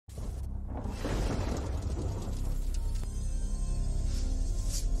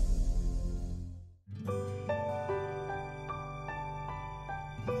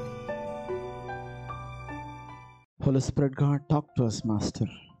Holy Spirit God, talk to us, Master.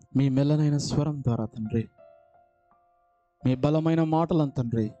 మీ మెల్లనైన స్వరం ద్వారా తండ్రి, మీ బలమైన మాటలను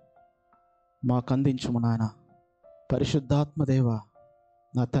తండ్రి మాకు అందించుము నాయన. పరిశుద్ధాత్మదేవ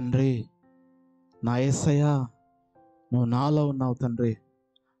నా తండ్రి, నా యేసయ్య, నువ్వు నాలో ఉన్నావు తండ్రి,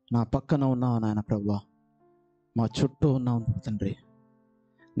 నా పక్కన ఉన్నావు నాయన ప్రభువా, మా చుట్టూ ఉన్నావు తండ్రి.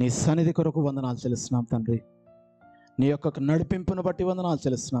 నీ సన్నిధి కొరకు వందనాలు చెల్లిస్తున్నాం తండ్రి. నీ యొక్క నడిపింపును బట్టి వందనాలు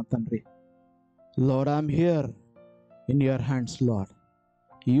చెల్లిస్తున్నాం తండ్రి. Lord, I'm here in your hands, Lord.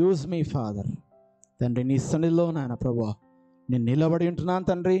 Use me, Father. తండ్రి, నీ సన్నిధిలో నాయన ప్రభువా నేను నిలబడి ఉంటున్నాను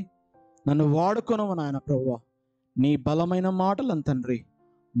తండ్రి. నన్ను వాడుకొనము నాయన ప్రభువా. నీ బలమైన మాటలను తండ్రి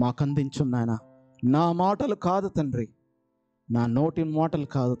మాకు అందించు నాయన. నా మాటలు కాదు తండ్రి, నా నోటి మాటలు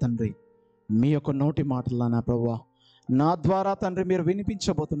కాదు తండ్రి, మీ యొక్క నోటి మాటలు నాయన ప్రభువా నా ద్వారా తండ్రి మీరు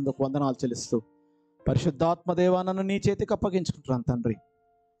వినిపించబోతున్నందుకు వందనాలు చెల్లిస్తూ, పరిశుద్ధాత్మదేవా నన్ను నీ చేతికి అప్పగించుకుంటున్నాను తండ్రి.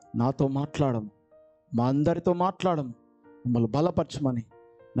 నాతో మాట్లాడము, మా అందరితో మాట్లాడము, మమ్మల్ని బలపరచమని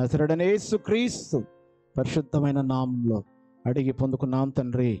నజరేయుడైన యేసుక్రీస్తు పరిశుద్ధమైన నామంలో అడిగి పొందుకున్నాం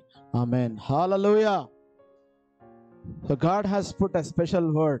తండ్రి. ఆమేన్. హల్లెలూయా. So God has put a special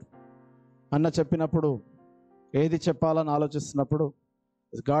word అన్న చెప్పినప్పుడు ఏది చెప్పాలని ఆలోచిస్తున్నప్పుడు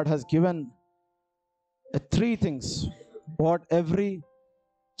God has given three things what every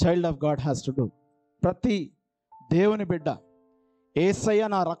child of God has to do. ప్రతి దేవుని బిడ్డ యేసయ్య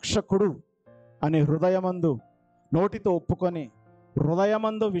నా రక్షకుడు అని హృదయమందు నోటితో ఒప్పుకొని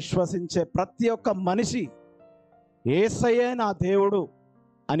హృదయమందు విశ్వసించే ప్రతి ఒక్క మనిషి, యేసయ్యే నా దేవుడు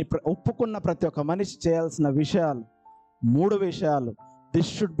అని ఒప్పుకున్న ప్రతి ఒక్క మనిషి చేయాల్సిన విషయాలు 3 విషయాలు.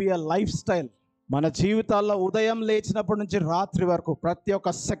 This should be a life style. మన జీవితాల్లో ఉదయం లేచినప్పటి నుంచి రాత్రి వరకు ప్రతి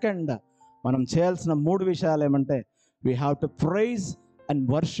ఒక్క సెకండ్ మనం చేయాల్సిన 3 విషయాలు ఏమంటే, we have to praise and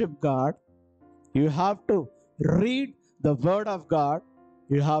worship God, you have to read the word of God,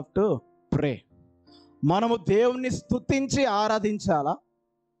 you have to pray. మనము దేవుని స్తుతించి ఆరాధించాలా,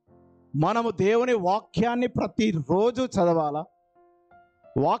 మనము దేవుని వాక్యాన్ని ప్రతిరోజు చదవాలా.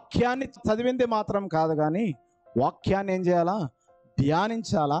 వాక్యాన్ని చదివింది మాత్రం కాదు కానీ వాక్యాన్ని ఏం చేయాలా,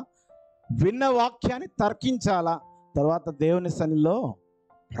 ధ్యానించాలా, విన్న వాక్యాన్ని తర్కించాలా, తర్వాత దేవుని సన్నిధిలో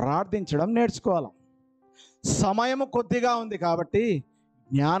ప్రార్థించడం నేర్చుకోవాలా. సమయము కొద్దిగా ఉంది కాబట్టి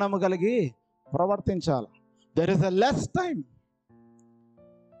జ్ఞానము కలిగి ప్రవర్తించాలి. There is a less time.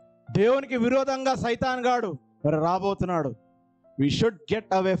 దేవునికి విరోధంగా సైతాన్ గాడు మరి రాబోతున్నాడు. We should get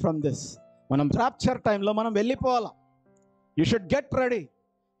away from this. మనం ర్యాప్చర్ టైంలో మనం వెళ్ళిపోవాలా. You should get ready.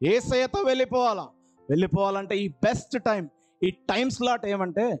 యేసయ్యతో వెళ్ళిపోవాలంటే ఈ బెస్ట్ టైం, ఈ టైం స్లాట్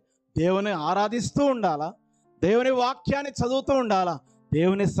ఏమంటే దేవుని ఆరాధిస్తూ ఉండాలా, దేవుని వాక్యాన్ని చదువుతూ ఉండాలా,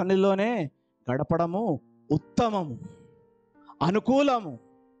 దేవుని సన్నిధిలోనే గడపడము ఉత్తమము, అనుకూలము.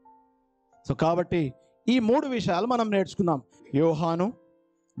 సో కాబట్టి ఈ 3 విషయాలు మనం నేర్చుకుందాం. యోహాను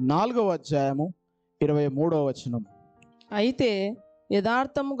 4వ అధ్యాయము 23వ వచనం. అయితే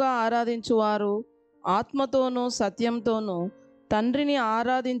యథార్థముగా ఆరాధించువారు ఆత్మతోనూ సత్యంతోనూ తండ్రిని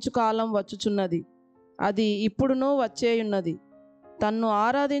ఆరాధించు కాలం వచ్చుచున్నది, అది ఇప్పుడునూ వచ్చేయున్నది. తన్ను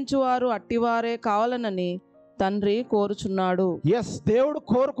ఆరాధించువారు అట్టివారే కావాలనని తండ్రి కోరుచున్నాడు. ఎస్, దేవుడు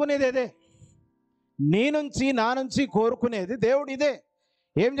కోరుకునేది ఇదే. నీ నుంచి నా నుంచి కోరుకునేది దేవుడు ఇదే.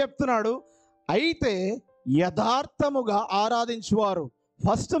 ఏం చెప్తున్నాడు? అయితే యథార్థముగా ఆరాధించువారు.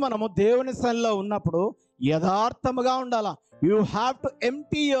 ఫస్ట్ మనము దేవుని సన్నిధిలో ఉన్నప్పుడు యథార్థముగా ఉండాలా. You have to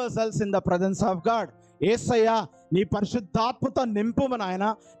empty your shelves in the presence of God. యేసయ్యా నీ పరిశుద్ధాత్మతో నింపుము నాయన,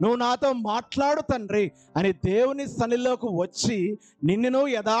 నువ్వు నాతో మాట్లాడు తండ్రి అని దేవుని సన్నిధిలోకి వచ్చి నిన్ను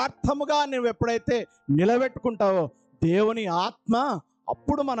యథార్థముగా నువ్వు ఎప్పుడైతే నిలబెట్టుకుంటావో దేవుని ఆత్మ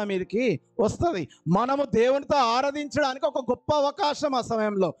అప్పుడు మన మీదకి వస్తుంది. మనము దేవునితో ఆరాధించడానికి ఒక గొప్ప అవకాశం ఆ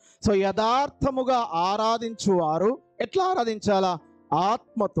సమయంలో. సో యథార్థముగా ఆరాధించువారు ఎట్లా ఆరాధించాలా?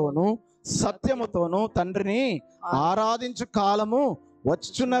 ఆత్మతోనూ సత్యముతోనూ తండ్రిని ఆరాధించు కాలము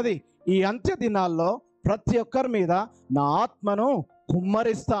వచ్చుచున్నది. ఈ అంత్య దినాల్లో ప్రతి ఒక్కరి మీద నా ఆత్మను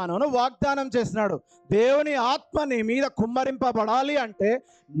కుమ్మరిస్తాను అని వాగ్దానం చేసినాడు. దేవుని ఆత్మ నీ మీద కుమ్మరింపబడాలి అంటే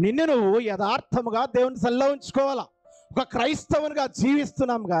నిన్ను నువ్వు యథార్థముగా దేవుని సన్నిధిలో ఉంచుకోవాలా. ఒక క్రైస్తవునిగా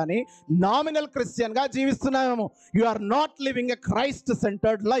జీవిస్తున్నాం కానీ nominal క్రిస్టియన్గా జీవిస్తున్నాము. You are not living a Christ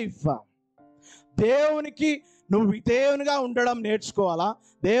centred life. దేవునికి నువ్వు విధేయునిగా ఉండడం నేర్చుకోవాలా.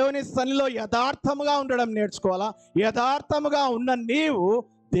 దేవుని సన్నిధిలో యథార్థముగా ఉండడం నేర్చుకోవాలా. యథార్థముగా ఉన్న నీవు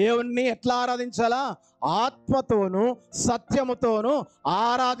దేవుణ్ణి ఎట్లా ఆరాధించాలా? ఆత్మతోనూ సత్యముతోనూ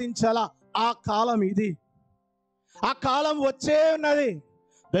ఆరాధించాలా. ఆ కాలం ఇది, ఆ కాలం వచ్చే ఉన్నది.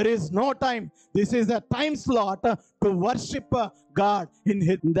 There is no time. This is a time slot to worship God in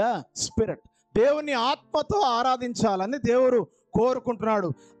the spirit. దేవుని ఆత్మతో ఆరాధించాలని దేవుడు కోరుకుంటున్నాడు.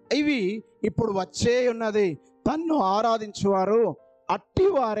 ఇవి ఇప్పుడు వచ్చే ఉన్నది. తన్ను ఆరాధించువారు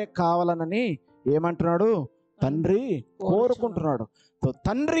అట్టివారే కావాలనని ఏమంటున్నాడు? తండ్రి కోరుకుంటున్నాడు.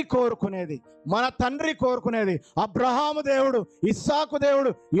 తండ్రి కోరుకునేది, మన తండ్రి కోరుకునేది, అబ్రహాము దేవుడు, ఇస్సాకు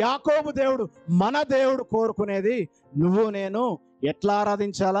దేవుడు, యాకోబు దేవుడు, మన దేవుడు కోరుకునేది నువ్వు నేను ఎట్లా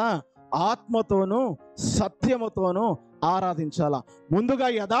ఆరాధించాలా? ఆత్మతోనూ సత్యముతోనూ ఆరాధించాలా. ముందుగా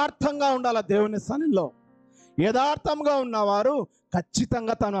యథార్థంగా ఉండాలా. దేవుని సన్నిధిలో యథార్థంగా ఉన్నవారు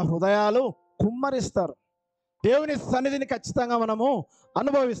ఖచ్చితంగా తన హృదయాలు కుమ్మరిస్తారు. దేవుని సన్నిధిని ఖచ్చితంగా మనము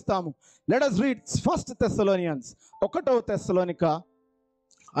అనుభవిస్తాము. లెట్ us read 1 Thessalonians 1వ తెస్సలోనిక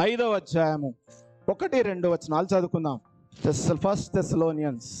 5వ అధ్యాయము 1-2 వచనాలు చదువుకుందాం. 1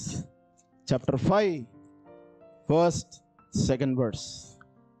 Thessalonians chapter 5 verse 2.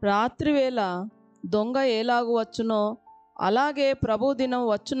 రాత్రి వేళ దొంగ ఎలాగు వచ్చునో అలాగే ప్రభు దినం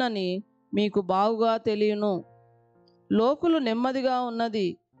వచ్చునని మీకు బాగుగా తెలియను. లోకులు నెమ్మదిగా ఉన్నది,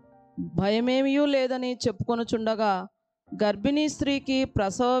 భయమేమీ లేదని చెప్పుకొనుచుండగా గర్భిణీ స్త్రీకి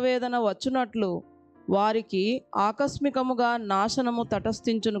ప్రసవ వేదన వచ్చునట్లు వారికి ఆకస్మికముగా నాశనము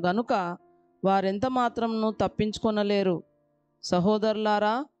తటస్థించును గనుక వారెంత మాత్రమును తప్పించుకొనలేరు.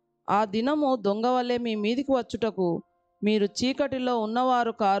 సహోదరులారా, ఆ దినము దొంగ వలె మీ మీదికి వచ్చుటకు మీరు చీకటిలో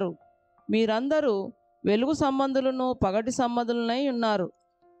ఉన్నవారు కారు. మీరందరూ వెలుగు సంబంధులను పగటి సంబంధులనై ఉన్నారు.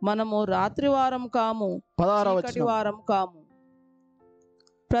 మనము రాత్రివారం కాము, చీకటి వారం కాము.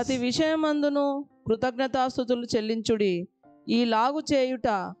 ప్రతి విషయమందును కృతజ్ఞతాస్తుతులు చెల్లించుడి. ఈ లాగు చేయుట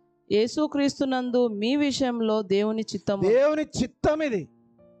యేసుక్రీస్తునందు మీ విషయంలో దేవుని చిత్తము. దేవుని చిత్తం ఇది.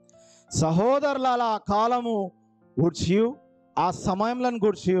 సహోదరులారా, ఆ కాలము గూర్చి, ఆ సమయంలో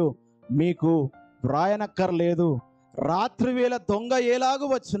గూర్చి మీకు వ్రాయనక్కర్లేదు. రాత్రి వేళ దొంగ ఎలాగు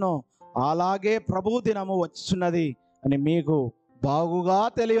వచ్చునో అలాగే ప్రభు దినము వచ్చున్నది అని మీకు బాగుగా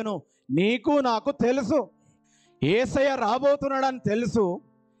తెలియను. నీకు నాకు తెలుసు, యేసయ్య రాబోతున్నాడని తెలుసు.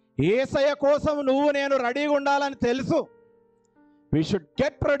 యేసయ్య కోసం నువ్వు నేను రెడీగా ఉండాలని తెలుసు. We should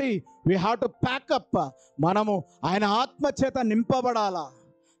get ready, we have to pack up. మనము ఆయన ఆత్మ చేత నింపబడాలా.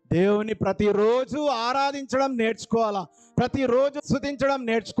 దేవుని ప్రతిరోజు ఆరాధించడం నేర్చుకోవాలా, ప్రతిరోజు స్తుతించడం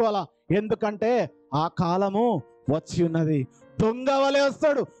నేర్చుకోవాలా. ఎందుకంటే ఆ కాలము వచ్చి ఉన్నది. దొంగ వలె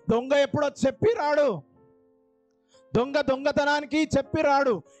వస్తాడు. దొంగ ఎప్పుడో చెప్పి రాడు. దొంగతనానికి చెప్పి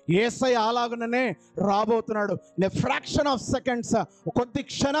రాడు. యేసయ్య అలాగుననే రాబోతున్నాడు. In a fraction of seconds, కొద్ది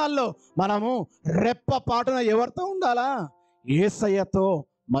క్షణాల్లో మనము రెప్ప పాటున ఎవరితో ఉండాలా? యేసయ్యతో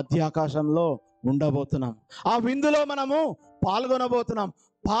మధ్యాకాశంలో ఉండబోతున్నాం. ఆ విందులో మనము పాల్గొనబోతున్నాం.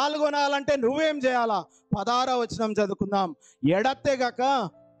 పాల్గొనాలంటే నువ్వేం చేయాలా? 16వ వచనం చదువుకుందాం. ఎడతెగక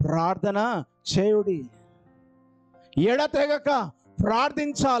ప్రార్థన చేయుడి. ఎడతెగక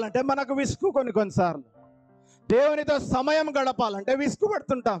ప్రార్థించాలంటే మనకు విసుగు. కొన్నిసార్లు దేవునితో సమయం గడపాలంటే విసుగు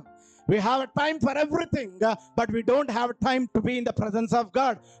పడుతుంటాం. We have a time for everything, but we don't have time to be in the presence of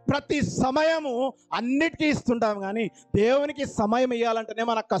God. ప్రతి సమయము అన్నిటికీ ఇస్తుంటాం, కానీ దేవునికి సమయం ఇవ్వాలంటేనే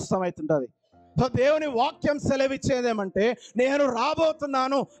మనకు కష్టమవుతుంటుంది. సో దేవుని వాక్యం సెలవిచ్చేదేమంటే, నేను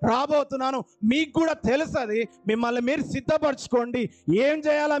రాబోతున్నాను. మీకు కూడా తెలుసది. మిమ్మల్ని మీరు సిద్ధపరచుకోండి. ఏం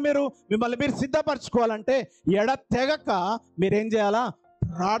చేయాలా? మిమ్మల్ని మీరు సిద్ధపరచుకోవాలంటే ఎడతెగక మీరేం చేయాలా?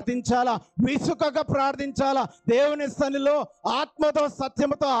 ప్రార్థించాలా, విసుకక ప్రార్థించాలా. దేవుని సన్నిధిలో ఆత్మతో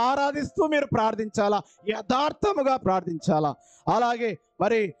సత్యముతో ఆరాధిస్తూ మీరు ప్రార్థించాలా, యథార్థముగా ప్రార్థించాలా. అలాగే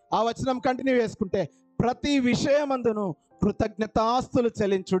మరి ఆ వచనం కంటిన్యూ చేసుకుంటే, ప్రతి విషయమందును కృతజ్ఞతాస్తులు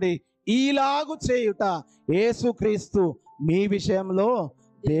చెల్లించుడి. ఈలాగు చేయుట యేసుక్రీస్తు మీ విషయంలో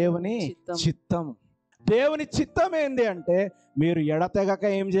దేవుని చిత్తం. దేవుని చిత్తం ఏంది అంటే, మీరు ఎడతెగక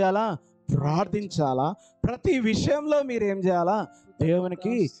ఏం చేయాలా? ప్రార్థించాలా. ప్రతి విషయంలో మీరు ఏం చేయాలా?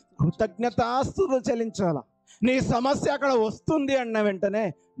 దేవునికి కృతజ్ఞతాస్తులు చెల్లించాలా. నీ సమస్య అక్కడ వస్తుంది అన్న వెంటనే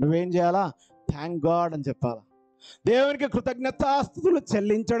నువ్వేం చేయాలా? థ్యాంక్ గాడ్ అని చెప్పాలా. దేవునికి కృతజ్ఞతాస్తుతులు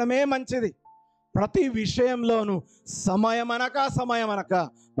చెల్లించడమే మంచిది. ప్రతి విషయంలోనూ సమయమనక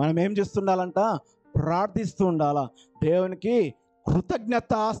మనం ఏం చేస్తుండాలంట? ప్రార్థిస్తూ ఉండాలా. దేవునికి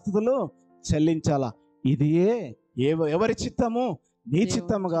కృతజ్ఞతాస్తుతులు చెల్లించాలా. ఇది ఎవరి చిత్తము? నీ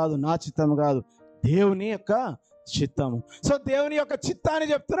చిత్తము కాదు, నా చిత్తము కాదు, దేవుని యొక్క చిత్తము. సో దేవుని యొక్క చిత్తాన్ని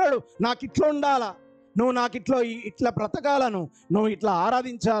చెప్తున్నాడు. నాకు ఇట్లా ఉండాలా, నువ్వు నాకు ఇట్లా బ్రతకాలను, నువ్వు ఇట్లా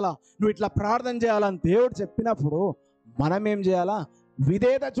ఆరాధించాలా, నువ్వు ఇట్లా ప్రార్థన చేయాలని దేవుడు చెప్పినప్పుడు మనం ఏం చేయాలా?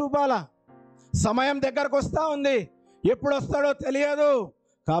 విధేయత చూపాలా. సమయం దగ్గరకు వస్తూ ఉంది, ఎప్పుడు వస్తాడో తెలియదు,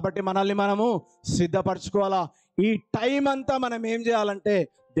 కాబట్టి మనల్ని మనము సిద్ధపరచుకోవాలా. ఈ టైం అంతా మనం ఏం చేయాలంటే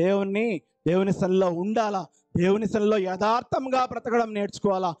దేవుని సన్నిధిలో ఉండాలా. దేవుని సన్నిధిలో యథార్థంగా బ్రతకడం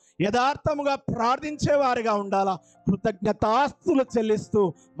నేర్చుకోవాలా. యథార్థముగా ప్రార్థించే వారిగా ఉండాలా. కృతజ్ఞతాస్తులు చెల్లిస్తూ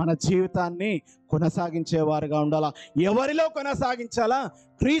మన జీవితాన్ని కొనసాగించేవారుగా ఉండాలా. ఎవరిలో కొనసాగించాలా?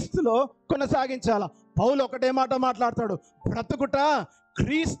 క్రీస్తులో కొనసాగించాలా. పౌలు ఒకటే మాట మాట్లాడతాడు, బ్రతుకుట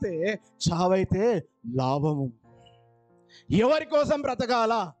క్రీస్తే, చావైతే లాభము. ఎవరి కోసం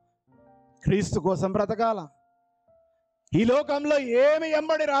బ్రతకాలా? క్రీస్తు కోసం బ్రతకాలా. ఈ లోకంలో ఏమి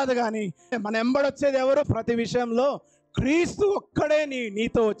ఎంబడి రాదు, కానీ మన ఎంబడి వచ్చేది ఎవరు? ప్రతి విషయంలో క్రీస్తు ఒక్కడే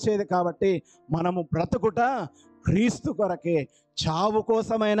నీతో వచ్చేది. కాబట్టి మనము బ్రతుకుట క్రీస్తు కొరకే, చావు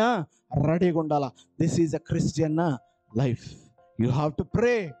కోసమైనా రెడీగా ఉండాల. This is a Christian life. You have to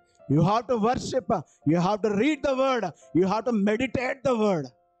pray, you have to worship, you have to read the word, you have to meditate the word.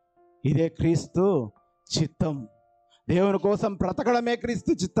 ఇదే క్రీస్తు చిత్తం. దేవుని కోసం బ్రతకడమే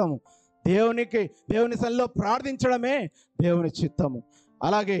క్రీస్తు చిత్తము. దేవుని సన్నిధిలో ప్రార్థించడమే దేవుని చిత్తము.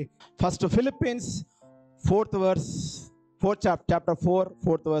 అలాగే first Philippines 4th verse,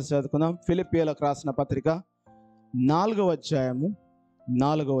 4th verse చదువుకుందాం. ఫిలిప్పీయులకు రాసిన పత్రిక 4వ అధ్యాయము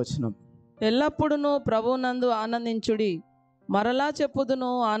 4వ వచనం. ఎల్లప్పుడూ ప్రభువునందు ఆనందించుడి, మరలా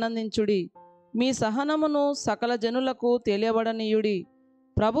చెప్పుదును ఆనందించుడి, మీ సహనమును సకల జనులకు తెలియబడనీయుడి,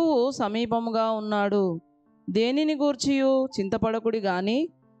 ప్రభువు సమీపముగా ఉన్నాడు. దేనిని గూర్చియు చింతపడకుడి గాని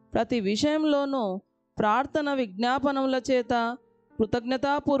ప్రతి విషయంలోనూ ప్రార్థన విజ్ఞాపనముల చేత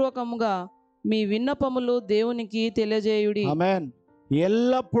కృతజ్ఞతాపూర్వకముగా మీ విన్నపములు దేవునికి తెలియజేయుడి. ఆమేన్.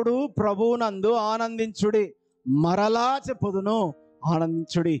 ఎల్లప్పుడూ ప్రభువునందు ఆనందించుడి, మరలా చెప్పుదును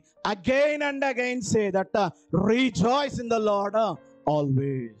ఆనందించుడి. Again and again say that rejoice in the lord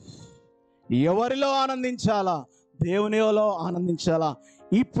always. ఎవరిలో ఆనందించాలా? దేవునిలో ఆనందించాలా.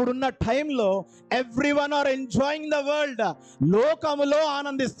 ఇప్పుడున్న టైంలో everyone are enjoying the world. లోకములో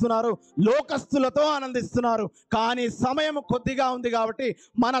ఆనందిస్తున్నారు, లోకస్తులతో ఆనందిస్తున్నారు. కానీ సమయం కొద్దిగా ఉంది కాబట్టి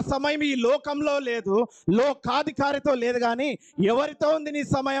మన సమయం ఈ లోకంలో లేదు, లోకాధికారితో లేదు. కానీ ఎవరితో ఉంది నీ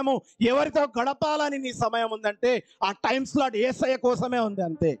సమయము? ఎవరితో గడపాలని నీ సమయం ఉందంటే ఆ టైం స్లాట్ యేసయ్య కోసమే ఉంది,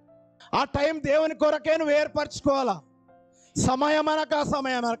 అంతే. ఆ టైం దేవుని కొరకే నువ్వు ఏర్పరచుకోవాలా. సమయం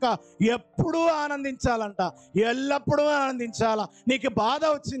అనక ఎప్పుడూ ఆనందించాలంట, ఎల్లప్పుడూ ఆనందించాలా. నీకు బాధ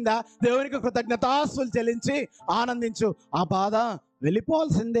వచ్చిందా? దేవునికి కృతజ్ఞతాస్తులు చెల్లించి ఆనందించు. ఆ బాధ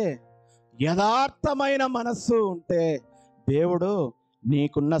వెళ్ళిపోవాల్సిందే. యథార్థమైన మనస్సు ఉంటే దేవుడు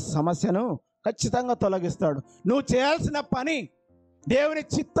నీకున్న సమస్యను ఖచ్చితంగా తొలగిస్తాడు. నువ్వు చేయాల్సిన పని, దేవుని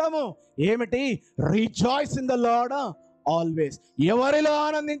చిత్తము ఏమిటి? Rejoice in the lord always. ఎవరిలో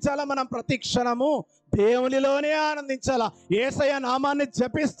ఆనందించాలా? మనం ప్రతి క్షణము దేవునిలోనే ఆనందించాలా, యేసయ్య నామాన్ని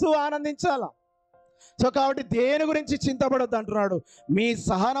జపిస్తూ ఆనందించాలా. సో కాబట్టి దేని గురించి చింతపడొద్దు అంటున్నాడు. మీ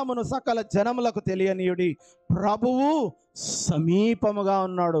సహనమును సకల జనములకు తెలియనీయుడి, ప్రభువు సమీపముగా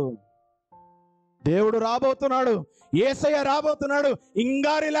ఉన్నాడు. దేవుడు రాబోతున్నాడు, యేసయ్య రాబోతున్నాడు.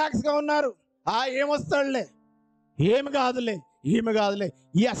 ఇంకా రిలాక్స్గా ఉన్నారు. ఏమొస్తాడులే, ఏమి కాదులే.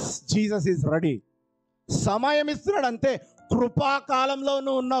 Yes, Jesus is ready. సమయం ఇస్తున్నాడు అంతే. కృపాకాలంలో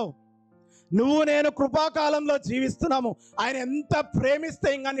నువ్వు ఉన్నావు, నువ్వు నేను కృపాకాలంలో జీవిస్తున్నాము. ఆయన ఎంత ప్రేమిస్తే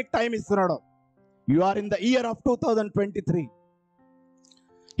ఇంకా నీకు టైం ఇస్తున్నాడు. You are in the year of 2023.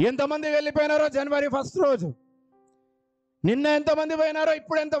 ఎంతమంది వెళ్ళిపోయినారో జనవరి 1st రోజు, నిన్న ఎంతమంది పోయినారో,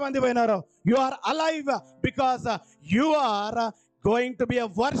 ఇప్పుడు ఎంతమంది పోయినారో. You are alive because you are going to be a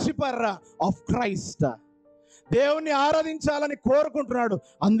worshipper of Christ. దేవుణ్ణి ఆరాధించాలని కోరుకుంటున్నాడు,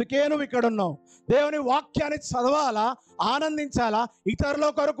 అందుకే నువ్వు ఇక్కడ ఉన్నావు. దేవుని వాక్యాన్ని చదవాలా, ఆనందించాలా, ఇతరుల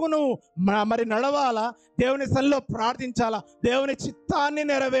కొరకు నువ్వు మరి నడవాలా, దేవుని సన్నిధిలో ప్రార్థించాలా, దేవుని చిత్తాన్ని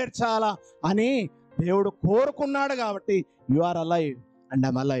నెరవేర్చాలా అని దేవుడు కోరుకున్నాడు. కాబట్టి you are alive and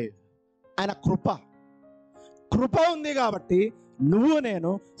I'm alive. ఆయన కృప ఉంది కాబట్టి నువ్వు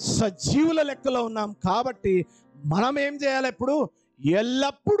నేను సజీవుల లెక్కలో ఉన్నాం. కాబట్టి మనం ఏం చేయాలి? ఎప్పుడు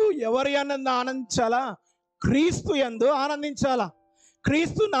ఎల్లప్పుడూ ఎవరి ఆనందించాలా? క్రీస్తు యందు ఆనందించాలా.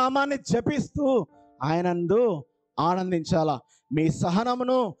 క్రీస్తు నామాన్ని జపిస్తూ ఆయనందు ఆనందించాలా. మీ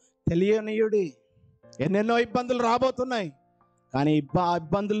సహనమును తెలియనీయుడి. ఎన్నెన్నో ఇబ్బందులు రాబోతున్నాయి, కానీ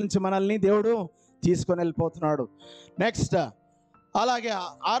ఇబ్బందుల నుంచి మనల్ని దేవుడు తీసుకొని వెళ్ళిపోతున్నాడు. నెక్స్ట్ అలాగే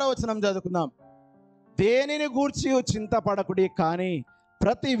 6వ వచనం చదువుకుందాం. దేనిని గూర్చి చింతపడకుడి, కానీ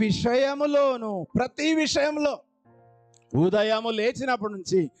ప్రతి విషయంలో ఉదయము లేచినప్పటి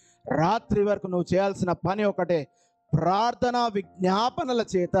నుంచి రాత్రి వరకు నువ్వు చేయాల్సిన పని ఒకటే, ప్రార్థన విజ్ఞాపనల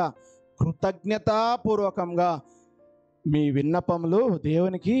చేత కృతజ్ఞతాపూర్వకంగా మీ విన్నపములు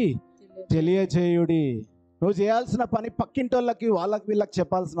దేవునికి తెలియజేయుడి. నువ్వు చేయాల్సిన పని పక్కింటోళ్ళకి వీళ్ళకి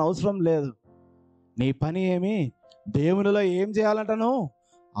చెప్పాల్సిన అవసరం లేదు. నీ పని ఏమి? దేవునిలో ఏం చేయాలంట? నువ్వు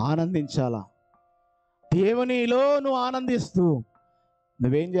ఆనందించాలా. దేవునిలో నువ్వు ఆనందిస్తూ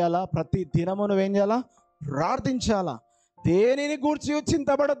నువ్వేం చేయాలా? ప్రతి దినము నువ్వేం చేయాలా? ప్రార్థించాలా. దేనిని గూర్చి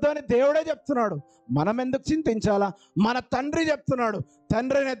చింతపడొద్దు అని దేవుడే చెప్తున్నాడు. మనం ఎందుకు చింతించాలా? మన తండ్రి చెప్తున్నాడు.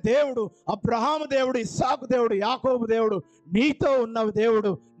 తండ్రి అనే దేవుడు, అబ్రహాము దేవుడు, ఇస్సాకు దేవుడు, యాకోబు దేవుడు, నీతో ఉన్న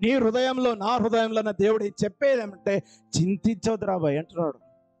దేవుడు, నీ హృదయంలో నా హృదయంలో ఉన్న దేవుడు చెప్పేదేమంటే చింతించొద్దురా భయ్ అంటున్నాడు.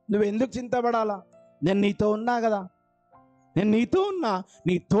 నువ్వు ఎందుకు చింతపడాలా? నేను నీతో ఉన్నా కదా, నేను నీతో ఉన్నా,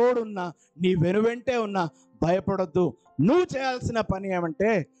 నీ తోడున్నా, నీ వెనువెంటే ఉన్నా, భయపడొద్దు. నువ్వు చేయాల్సిన పని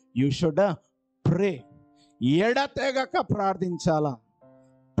ఏమంటే యూ షుడ్ ప్రే. ఎడతెగక ప్రార్థించాలా.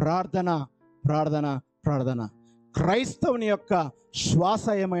 ప్రార్థన ప్రార్థన ప్రార్థన. క్రైస్తవుని యొక్క శ్వాస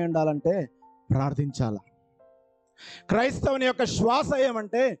ఏమై ఉండాలంటే ప్రార్థించాలా. క్రైస్తవుని యొక్క శ్వాస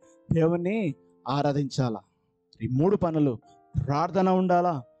ఏమంటే దేవుణ్ణి ఆరాధించాలా. ఈ 3 పనులు, ప్రార్థన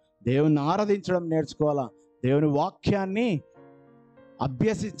ఉండాలా, దేవుణ్ణి ఆరాధించడం నేర్చుకోవాలా, దేవుని వాక్యాన్ని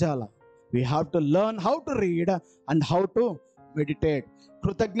అభ్యసించాలా. We have to learn how to read and how to meditate.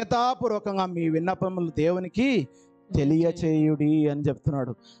 కృతజ్ఞతాపూర్వకంగా మీ విన్నపములు దేవునికి తెలియచేయుడి అని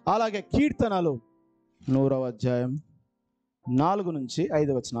చెప్తున్నాడు. అలాగే కీర్తనలు 100వ అధ్యాయం 4 నుంచి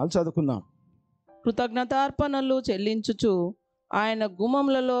 5 వచనాలు చదువుకుందాం. కృతజ్ఞతార్పణలు చెల్లించుచు ఆయన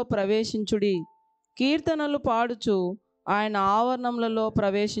గుమ్మములలో ప్రవేశించుడి. కీర్తనలు పాడుచు ఆయన ఆవరణములలో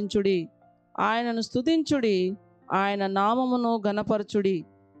ప్రవేశించుడి. ఆయనను స్తుతించుడి, ఆయన నామమును ఘనపరచుడి.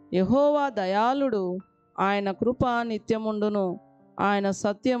 యెహోవా దయాళుడు, ఆయన కృప నిత్యముండును, ఆయన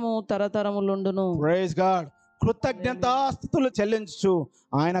సత్యము తరతరములుండును. Praise God. కృతజ్ఞతాస్తుతులు చెల్లించు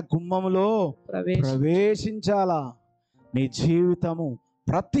ఆయన గుమ్మములో ప్రవేశించాలా. నీ జీవితము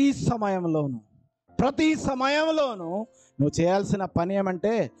ప్రతి సమయంలోనూ నువ్వు చేయాల్సిన పని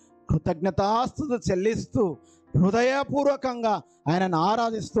ఏమంటే కృతజ్ఞతాస్తుతులు చెల్లిస్తూ హృదయపూర్వకంగా ఆయనను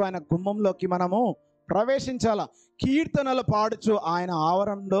ఆరాధిస్తూ ఆయన గుమ్మంలోకి మనము ప్రవేశించాలా. కీర్తనలు పాడుచు ఆయన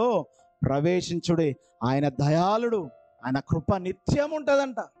ఆవరణలో ప్రవేశించుడి. ఆయన దయాళుడు, ఆయన కృప నిత్యం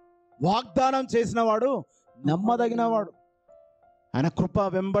ఉంటుందంట. వాగ్దానం చేసిన వాడు నమ్మదగినవాడు. ఆయన కృప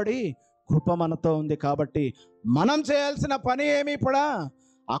వెంబడి కృప మనతో ఉంది. కాబట్టి మనం చేయాల్సిన పని ఏమి? ఇప్పుడు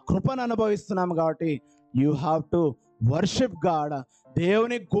ఆ కృపను అనుభవిస్తున్నాం కాబట్టి you have to worship God.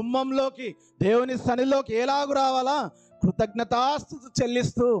 దేవుని గుమ్మంలోకి, దేవుని సన్నిధిలోకి ఎలాగూ రావాలా? కృతజ్ఞతాస్తుతి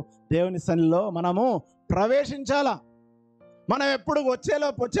చెల్లిస్తూ దేవుని సన్నిధిలో మనము ప్రవేశించాలా. మనం ఎప్పుడు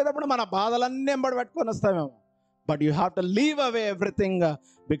వచ్చేటప్పుడు మన బాధలన్నీ ఎంబడి పెట్టుకొని వస్తామేమో. But you have to leave away everything,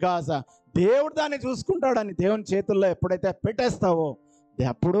 because దేవుడు దాన్ని చూసుకుంటాడని దేవుని చేతుల్లో ఎప్పుడైతే పెట్టేస్తావో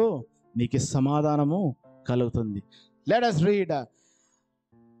అప్పుడు నీకు సమాధానము కలుగుతుంది. Let us read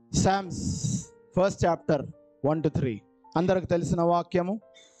psalms 1st chapter 1 to 3. అందరికి తెలిసిన వాక్యము.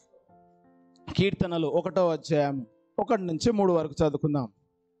 కీర్తనలు 1వ అధ్యాయం 1 నుంచి 3 వరకు చదువుకుందాం.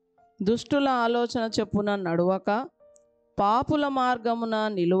 దుష్టుల ఆలోచన చెప్పున నడువక, పాపుల మార్గమున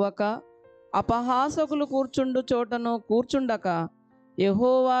నిలువక, అపహాసకులు కూర్చుండు చోటను కూర్చుండక,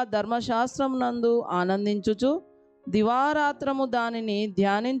 యెహోవా ధర్మశాస్త్రమునందు ఆనందించుచు దివారాత్రము దానిని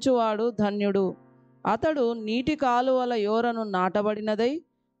ధ్యానించువాడు ధన్యుడు. అతడు నీటి కాలువల యోరను నాటబడినదై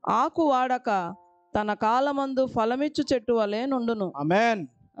ఆకు వాడక తన కాలమందు ఫలమిచ్చు చెట్టు వలె నుండును. ఆమేన్,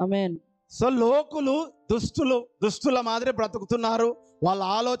 ఆమేన్. సో లోకులు దుష్టుల మాదిరి బ్రతుకుతున్నారు. వాళ్ళ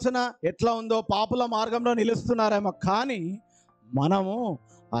ఆలోచన ఎట్లా ఉందో పాపుల మార్గంలో నిలుస్తున్నారేమో, కానీ మనము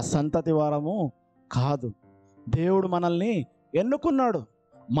ఆ సంతతి వారము కాదు. దేవుడు మనల్ని ఎన్నుకున్నాడు,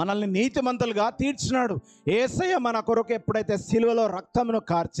 మనల్ని నీతిమంతులుగా తీర్చినాడు. యేసయ్య మన కొరకు ఎప్పుడైతే సిలువలో రక్తమును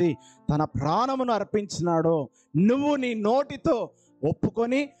కార్చి తన ప్రాణమును అర్పించినాడో, నువ్వు నీ నోటితో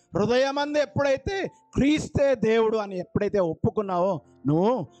ఒప్పుకొని హృదయమందు ఎప్పుడైతే క్రీస్తే దేవుడు అని ఎప్పుడైతే ఒప్పుకున్నావో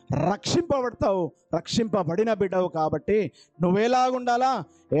నువ్వు రక్షింపబడతావు, రక్షింపబడిన బిడ్డవు. కాబట్టి నువ్వేలాగుండాలా?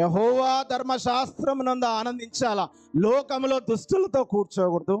 యెహోవా ధర్మశాస్త్రమునందు ఆనందించాలా. లోకములో దుస్తులతో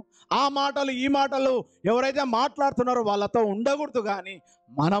కూర్చోకూడదు. ఆ మాటలు ఈ మాటలు ఎవరైతే మాట్లాడుతున్నారో వాళ్ళతో ఉండకూడదు. కానీ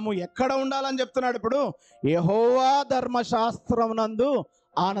మనము ఎక్కడ ఉండాలని చెప్తున్నాడు ఇప్పుడు? యెహోవా ధర్మశాస్త్రమునందు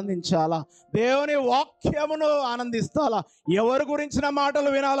ఆనందించాలా, దేవుని వాక్యమును ఆనందిస్తాలా. ఎవరి గురించిన మాటలు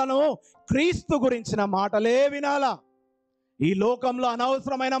వినాలను? క్రీస్తు గురించిన మాటలే వినాలా. ఈ లోకంలో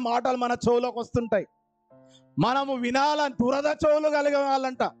అనవసరమైన మాటలు మన చెవులోకి వస్తుంటాయి. మనము వినాలని దురద చెవులు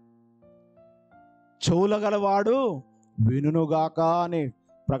కలిగేవాళ్ళంట. చెవులు గలవాడు వినుగాక అని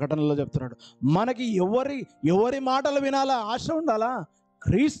ప్రకటనలో చెప్తున్నాడు. మనకి ఎవరి మాటలు వినాలా ఆశ ఉండాలా?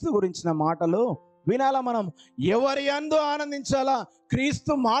 క్రీస్తు గురించిన మాటలు వినాలా. మనం ఎవరి యందు ఆనందించాలా?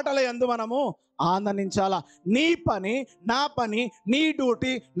 క్రీస్తు మాటల యందు మనము ఆనందించాలా. నీ పని నా పని, నీ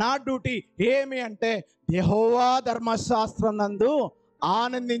డ్యూటీ నా డ్యూటీ ఏమి అంటే యెహోవా ధర్మశాస్త్రం నందు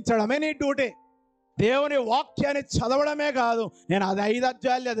ఆనందించడమే నీ డ్యూటీ. దేవుని వాక్యాన్ని చదవడమే కాదు. నేను అది 5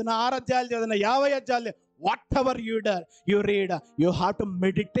 అధ్యాయాలు చదివిన, 6 అధ్యాయాలు చదివిన, 50 అధ్యాయాలు, what ever you read you have to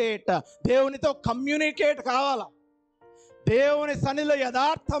meditate. దేవునితో కమ్యూనికేట్ కావాలా. దేవుని సన్నిధిలో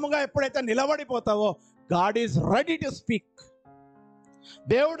యథార్థముగా ఎప్పుడైతే నిలబడిపోతావో God is ready to speak.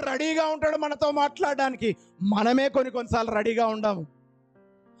 దేవుడు రెడీగా ఉంటాడు మనతో మాట్లాడడానికి. మనమే కొన్నిసార్లు రెడీగా ఉండము.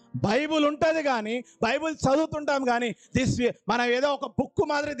 బైబుల్ ఉంటుంది కానీ, బైబుల్ చదువుతుంటాం కానీ మనం ఏదో ఒక బుక్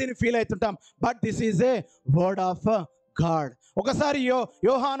మాదిరి దీన్ని feel అవుతుంటాం. But this is a word of God. ఒకసారి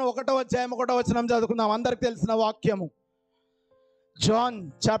యోహాను 1వ అధ్యాయం 1వ వచనం చదువుకుందాం. అందరికి తెలిసిన వాక్యము. John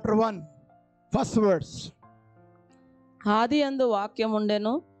chapter 1 first words. ఆది యందు వాక్యం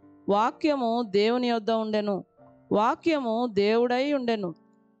ఉండెను, వాక్యము దేవుని యొద్ద ఉండెను, వాక్యము దేవుడై ఉండెను.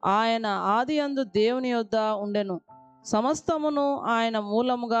 ఆయన ఆదియందు దేవుని యొద్ద ఉండెను. సమస్తమును ఆయన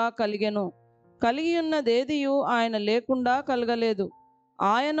మూలముగా కలిగెను. కలిగి ఉన్నదేదియు ఆయన లేకుండా కలగలేదు.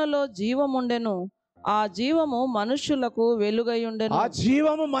 ఆయనలో జీవముండెను, ఆ జీవము మనుష్యులకు వెలుగై ఉండెను. ఆ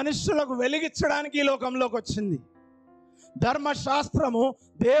జీవము మనుష్యులకు వెలిగించడానికి ఈ లోకంలోకి వచ్చింది. ధర్మశాస్త్రము,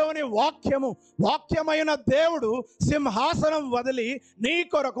 దేవుని వాక్యము, వాక్యమైన దేవుడు సింహాసనం వదిలి నీ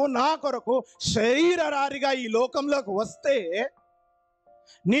కొరకు నా కొరకు శరీరధారిగా ఈ లోకంలోకి వస్తే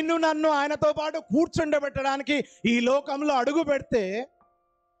నిన్ను నన్ను ఆయనతో పాటు కూర్చుండబెట్టడానికి ఈ లోకంలో అడుగు పెడితే,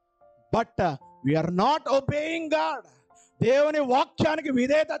 but we are not obeying God. దేవుని వాక్యానికి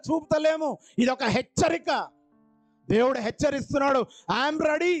విధేయత చూపుతలేము. ఇది ఒక హెచ్చరిక. దేవుడు హెచ్చరిస్తున్నాడు, ఐఎమ్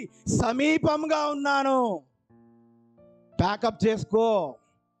రెడీ, సమీపంగా ఉన్నాను, ప్యాకప్ చేసుకో,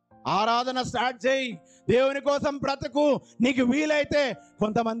 ఆరాధన స్టార్ట్ చేయి, దేవుని కోసం బ్రతుకు. నీకు వీలైతే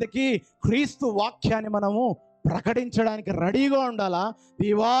కొంతమందికి క్రీస్తు వాక్యాన్ని మనము ప్రకటించడానికి రెడీగా ఉండాలా.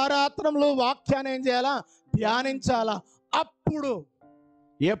 దివారాత్రంలో వాక్యాన్ని ఏం చేయాలా? ధ్యానించాలా. అప్పుడు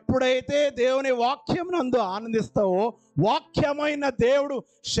ఎప్పుడైతే దేవుని వాక్యం నందు ఆనందిస్తావో, వాక్యమైన దేవుడు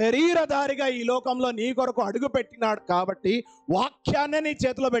శరీరధారిగా ఈ లోకంలో నీ కొరకు అడుగు పెట్టినాడు కాబట్టి, వాక్యాన్ని నీ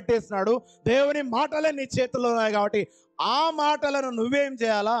చేతిలో పెట్టేసినాడు, దేవుని మాటలే నీ చేతిలో ఉన్నాయి కాబట్టి, ఆ మాటలను నువ్వేం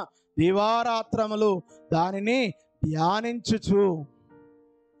చేయాలా? దివారాత్రములు దానిని ధ్యానించుచు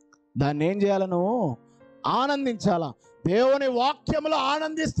దాన్ని ఏం చేయాల? నువ్వు ఆనందించాలా. దేవుని వాక్యములో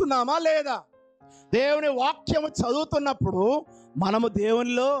ఆనందిస్తున్నామా లేదా? దేవుని వాక్యము చదువుతున్నప్పుడు మనము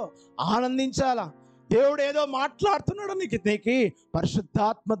దేవునిలో ఆనందించాలా. దేవుడు ఏదో మాట్లాడుతున్నాడు నీకు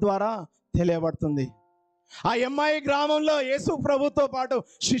పరిశుద్ధాత్మ ద్వారా తెలియబడుతుంది. ఆ ఎంఐ గ్రామంలో యేసు ప్రభుతో పాటు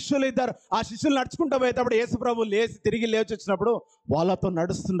శిష్యులు ఇద్దరు, ఆ శిష్యులు నడుచుకుంటూ పోయేటప్పుడు యేసు ప్రభు తిరిగి లేచి వచ్చినప్పుడు వాళ్ళతో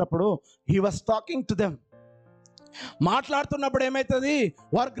నడుస్తున్నప్పుడు he was talking to them. మాట్లాడుతున్నప్పుడు ఏమవుతుంది?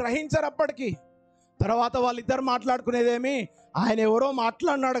 వారు గ్రహించరు అప్పటికి. తర్వాత వాళ్ళిద్దరు మాట్లాడుకునేదేమి, ఆయన ఎవరో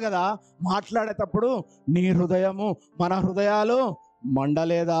మాట్లాడినాడు కదా, మాట్లాడేటప్పుడు నీ హృదయము, మన హృదయాలు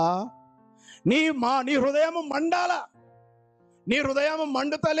మండలేదా? నీ హృదయము మండాల. నీ హృదయం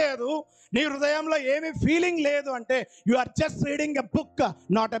మండుతలేదు, నీ హృదయంలో ఏమి ఫీలింగ్ లేదు అంటే you are just reading a book,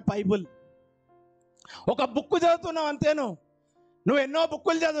 not a Bible. ఒక బుక్ చదువుతున్నావు అంతే. నువ్వు ఎన్నో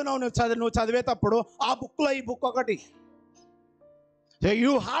బుక్కులు చదువున్నావు. నువ్వు చదివేటప్పుడు ఆ బుక్లో ఈ బుక్ ఒకటి.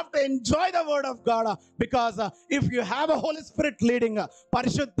 You have to enjoy the word of God because if you have a Holy Spirit leading,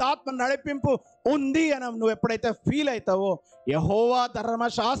 పరిశుద్ధాత్మ నడిపింపు ఉంది అని నువ్వు ఎప్పుడైతే ఫీల్ అవుతావో, యెహోవా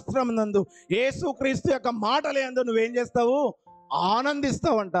ధర్మశాస్త్రం నందు యేసుక్రీస్తు యొక్క మాటలందు నువ్వేం చేస్తావు?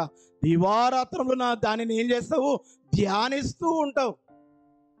 ఆనందిస్తావంట. దివారాత్రంలో దానిని ఏం చేస్తావు? ధ్యానిస్తూ ఉంటావు.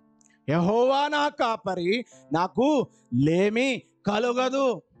 యెహోవా నా కాపరి, నాకు లేమి కలుగదు.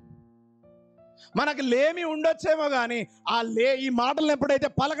 మనకి లేమి ఉండొచ్చేమో కానీ ఈ మాటలను ఎప్పుడైతే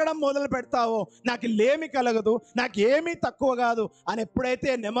పలకడం మొదలు పెడతావో, నాకు లేమి కలగదు, నాకు ఏమీ తక్కువ కాదు అని ఎప్పుడైతే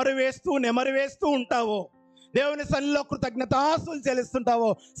నెమరు వేస్తూ ఉంటావో, దేవుని సన్నిధిలో కృతజ్ఞతాస్తులు చెల్లిస్తుంటావో,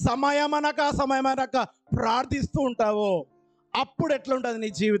 సమయమనక ప్రార్థిస్తూ ఉంటావో, అప్పుడు ఎట్లుంటుంది నీ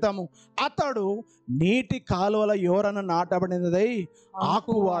జీవితము? అతడు నీటి కాలువల యోరన నాటబడినదై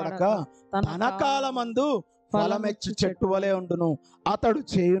ఆకు వాడక తన కాలమందు ఫలమెచ్చు చెట్టు వలె ఉండును. అతడు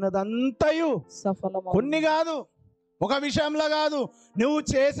చేయునదంతయు కొన్ని కాదు, ఒక విషయంలో కాదు, నువ్వు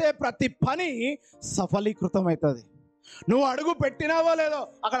చేసే ప్రతి పని సఫలీకృతమవుతుంది. నువ్వు అడుగు పెట్టినావో లేదో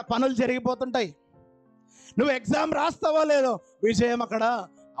అక్కడ పనులు జరిగిపోతుంటాయి. నువ్వు ఎగ్జామ్ రాస్తావో లేదో విజయం అక్కడ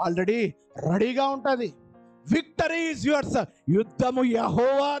ఆల్రెడీ రెడీగా ఉంటుంది. Victory is yours. యుద్ధము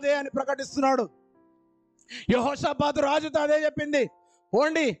యెహోవాదే అని ప్రకటిస్తున్నాడు. యెహోషాపాతు రాజుతో అదే చెప్పింది,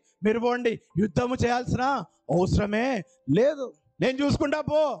 పోండి, మీరు పోండి, యుద్ధము చేయాల్సిన అవసరమే లేదు, నేను చూసుకుంటా,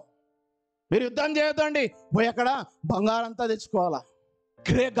 పో, మీరు యుద్ధం చేయొద్దండి, పోయి అక్కడ బంగారంతా తెచ్చుకోవాలా.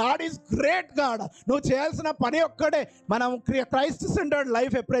 God is great God. నువ్వు చేయాల్సిన పని ఒక్కడే. మనం క్రైస్ట్ సెంటర్డ్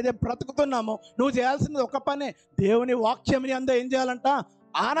లైఫ్ ఎప్పుడైతే బ్రతుకుతున్నామో నువ్వు చేయాల్సింది ఒక పనే. దేవుని వాక్యం అంతా ఏం చేయాలంట?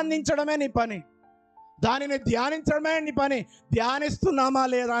 ఆనందించడమే నీ పని, దానిని ధ్యానించడమే నీ పని. ధ్యానిస్తున్నామా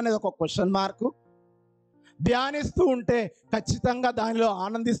లేదా అనేది ఒక క్వశ్చన్ మార్కు. ధ్యానిస్తూ ఉంటే ఖచ్చితంగా దానిలో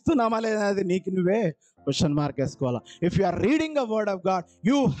ఆనందిస్తున్నామా లేదా అనేది నీకు నువ్వే క్వశ్చన్ మార్క్ వేసుకోవాలా. If you are reading the word of God,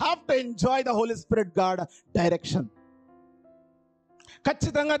 you have to enjoy the Holi spirit God direction.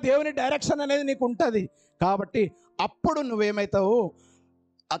 ఖచ్చితంగా దేవుని డైరెక్షన్ అనేది నీకు ఉంటుంది. కాబట్టి అప్పుడు నువ్వేమవుతావు?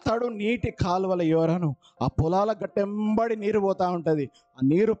 అతడు నీటి కాలువల యోరను, ఆ పొలాల గట్టెంబడి నీరు పోతూ ఉంటుంది. ఆ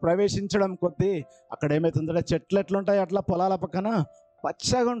నీరు ప్రవేశించడం కొద్దీ అక్కడ ఏమవుతుందంటే చెట్లు ఎట్లుంటాయి అట్లా పొలాల పక్కన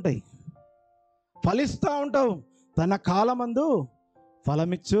పచ్చగా ఉంటాయి, ఫలిస్తూ ఉంటావు. తన కాలమందు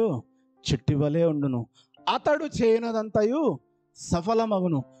ఫలమిచ్చు చెట్టు వలె ఉండును. అతడు చేయనదంతయు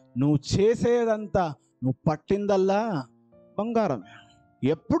సఫలమగును. నువ్వు చేసేదంతా, నువ్వు పట్టిందల్లా బంగారమే.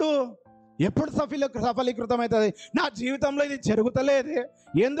 ఎప్పుడు ఎప్పుడు సఫలీకృతం అవుతుంది? నా జీవితంలో ఇది జరుగుతలేదే,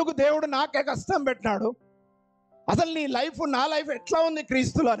 ఎందుకు దేవుడు నాకే కష్టం పెట్టినాడు, అసలు నీ లైఫ్ నా లైఫ్ ఎట్లా ఉంది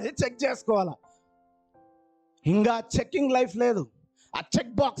క్రీస్తులో అనేది చెక్ చేసుకోవాలా. ఇంకా చెక్కింగ్ లైఫ్ లేదు. ఆ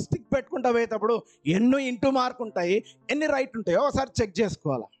చెక్ బాక్స్ టిక్ పెట్టుకుంటా పోయేటప్పుడు ఎన్ని ఇంటూ మార్క్ ఉంటాయి, ఎన్ని రైట్ ఉంటాయో ఒకసారి చెక్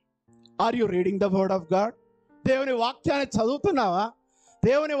చేసుకోవాలా. Are you reading the word of God? దేవుని వాక్యాన్ని చదువుతున్నావా?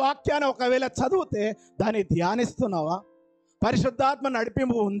 దేవుని వాక్యాన్ని ఒకవేళ చదివితే దాన్ని ధ్యానిస్తున్నావా? పరిశుద్ధాత్మ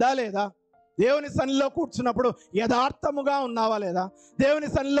నడిపింపు ఉందా లేదా? దేవుని సన్నిధిలో కూర్చున్నప్పుడు యథార్థముగా ఉన్నావా లేదా? దేవుని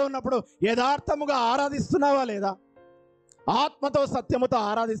సన్నిధిలో ఉన్నప్పుడు యథార్థముగా ఆరాధిస్తున్నావా లేదా? ఆత్మతో సత్యముతో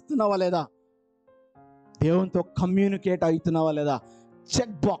ఆరాధిస్తున్నావా లేదా? దేవునితో కమ్యూనికేట్ అవుతున్నావా లేదా?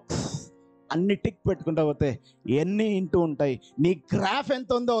 చెక్ బాక్స్ అన్ని టిక్ పెట్టుకుంటా పోతే ఎన్ని ఇంటూ ఉంటాయి. నీ గ్రాఫ్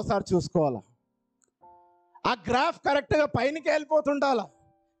ఎంత ఉందో ఒకసారి చూసుకోవాలా. ఆ గ్రాఫ్ కరెక్ట్గా పైనకి వెళ్ళిపోతుండాలా,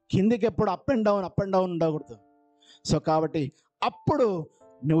 కిందికి ఎప్పుడు అప్ అండ్ డౌన్ ఉండకూడదు. సో కాబట్టి అప్పుడు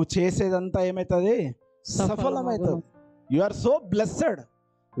నువ్వు చేసేదంతా ఏమవుతుంది? సఫలమవుతుంది. You are so blessed,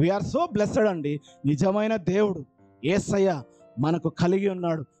 we are so blessed అండి. నిజమైన దేవుడు యేసయ్య మనకు కలిగి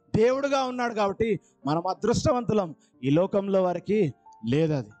ఉన్నాడు, దేవుడుగా ఉన్నాడు కాబట్టి మనం అదృష్టవంతులం. ఈ లోకంలో వారికి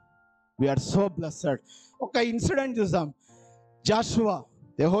లేదు అది. We are so blessed. ఒక ఇన్సిడెంట్ చూద్దాం.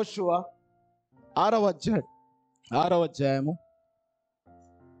 యెహోషువ 6వ అధ్యాయము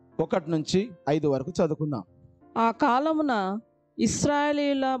 1 నుంచి 5 వరకు చదువుకుందాం. ఆ కాలమున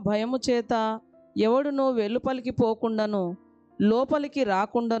ఇశ్రాయేలీయుల భయము చేత ఎవడును వెలుపలికి పోకుండాను లోపలికి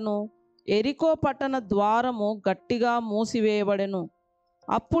రాకుండాను ఎరికో పట్టణ ద్వారము గట్టిగా మూసివేయబడెను.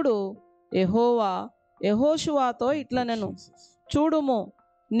 అప్పుడు యెహోవా యెహోషువతో ఇట్లనెను, చూడుము,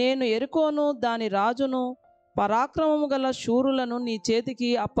 నేను ఎరికోను దాని రాజును పరాక్రమము గల శూరులను నీ చేతికి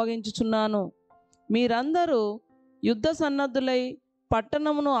అప్పగించుచున్నాను. మీరందరూ యుద్ధ సన్నద్ధులై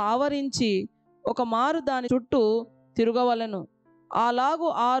పట్టణమును ఆవరించి ఒక మారు దాని చుట్టూ తిరగవలెను. అలాగు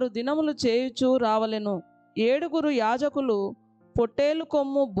 6 దినములు చేయుచూ రావలెను. 7 యాజకులు పొట్టేలు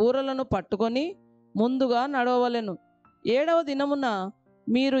కొమ్ము బూరలను పట్టుకొని ముందుగా నడవవలెను. 7వ దినమున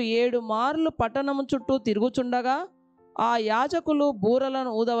మీరు 7 మార్లు పట్టణము చుట్టూ తిరుగుచుండగా ఆ యాజకులు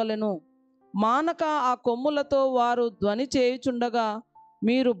బూరలను ఊదవలెను. మానక ఆ కొమ్ములతో వారు ధ్వని చేయుచుండగా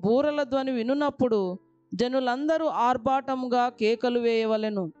మీరు బూరల ధ్వని వినునప్పుడు జనులందరూ ఆర్భాటముగా కేకలు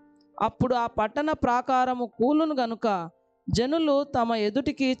వేయవలెను. అప్పుడు ఆ పట్టణ ప్రాకారము కూలును గనుక జనులు తమ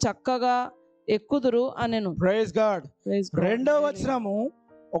ఎదుటికి చక్కగా ఎక్కుదురు అనెను. Praise God. 2వ వచనము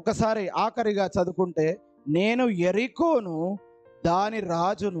ఒకసారి ఆఖరిగా చదువుకుంటే, నేను ఎరికోను దాని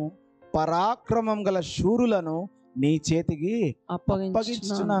రాజును పరాక్రమం గల శూరులను నీ చేతికి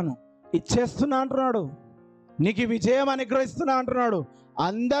అప్పగించుచున్నాను. ఇచ్చేస్తున్నా అంటున్నాడు. నీకు విజయం అనుగ్రహిస్తున్నా అంటున్నాడు.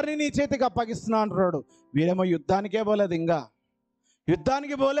 అందరినీ నీ చేతికి అప్పగిస్తున్నా అంటున్నాడు. వీరేమో యుద్ధానికే పోలేదు, ఇంకా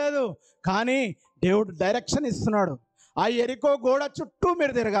యుద్ధానికి పోలేదు, కానీ దేవుడు డైరెక్షన్ ఇస్తున్నాడు. ఆ ఎరికో గోడ చుట్టూ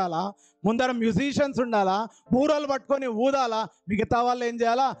మీరు తిరగాల, ముందర మ్యూజిషియన్స్ ఉండాలా, బూరలు పట్టుకొని ఊదాలా, మిగతా వాళ్ళు ఏం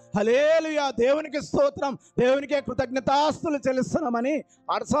చేయాలా? హల్లెలూయా, దేవునికి స్తోత్రం, దేవునికే కృతజ్ఞతాస్తులు చెల్లిస్తున్నామని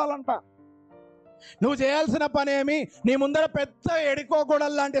అరచాలంట. నువ్వు చేయాల్సిన పని ఏమి? నీ ముందర పెద్ద ఎరికో గోడ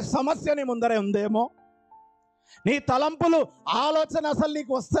లాంటి సమస్య నీ ముందరే ఉందేమో, నీ తలంపులు ఆలోచన అసలు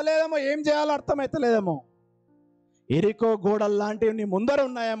నీకు వస్తలేదేమో, ఏం చేయాలో అర్థమవుతలేదేమో, ఎరికో గోడలు లాంటివి నీ ముందర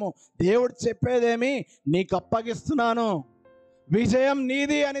ఉన్నాయేమో. దేవుడు చెప్పేదేమి? నీకు అప్పగిస్తున్నాను, విజయం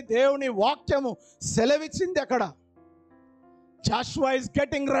నీది అని దేవుని వాక్యము సెలవిచ్చింది. అక్కడ జాషువా ఇస్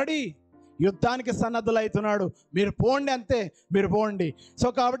గెటింగ్ రెడీ, యుద్ధానికి సన్నద్ధులవుతున్నాడు. మీరు పోండి, అంతే, మీరు పోండి. సో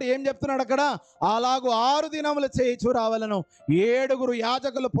కాబట్టి ఏం చెప్తున్నాడు అక్కడ? అలాగూ 6 దినములు చేయిచూ రావాలను. 7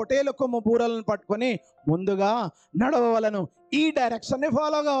 యాజకులు పొటేలు కొమ్ము బూరలను పట్టుకొని ముందుగా నడవవలను. ఈ డైరెక్షన్ని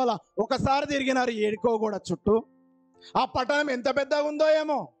ఫాలో కావాలా. ఒకసారి తిరిగినారు ఎరికో గోడ చుట్టూ. ఆ పట్టణం ఎంత పెద్దగా ఉందో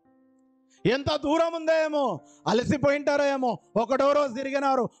ఏమో, ఎంత దూరం ఉందో ఏమో, అలసిపోయింటారో ఏమో. 1వ రోజు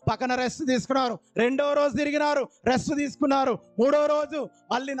తిరిగినారు, పక్కన రెస్ట్ తీసుకున్నారు. 2వ రోజు తిరిగినారు, రెస్ట్ తీసుకున్నారు. 3వ రోజు,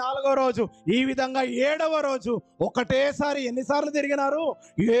 మళ్ళీ 4వ రోజు, ఈ విధంగా 7వ రోజు ఒకటేసారి ఎన్నిసార్లు తిరిగినారు?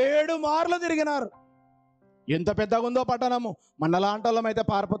 7 మార్లు తిరిగినారు. ఎంత పెద్దగా ఉందో పట్టణము. మనలాంటి వాళ్ళం అయితే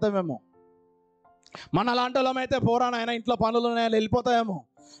పారిపోతామేమో, మనలాంటి వాళ్ళం అయితే పోరానైనా ఇంట్లో పనులు ఉన్నాయని వెళ్ళిపోతాయేమో.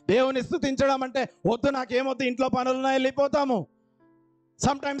 దేవుని స్తుతించడం అంటే వద్దు, నాకేమొద్దు, ఇంట్లో పనులు ఉన్నాయి, వెళ్ళిపోతాము.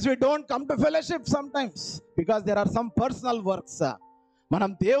 Sometimes we don't come to fellowship sometimes because there are some personal works. మనం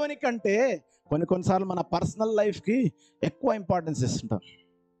దేవుని కంటే కొన్నిసార్లు మన పర్సనల్ లైఫ్కి ఎక్కువ ఇంపార్టెన్స్ ఇస్తుంటాం.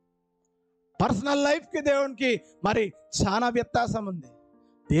 పర్సనల్ లైఫ్కి దేవునికి మరి చాలా వ్యత్యాసం ఉంది.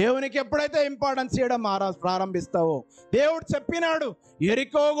 దేవునికి ఎప్పుడైతే ఇంపార్టెన్స్ ఇవ్వడం ప్రారంభిస్తావో, దేవుడు చెప్పినాడు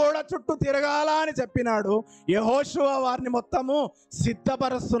ఎరికో గోడ చుట్టూ తిరగాల అని చెప్పినాడు. యెహోషువ వారిని మొత్తము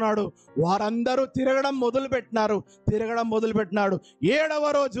సిద్ధపరుస్తున్నాడు. వారందరూ తిరగడం మొదలుపెట్టినాడు.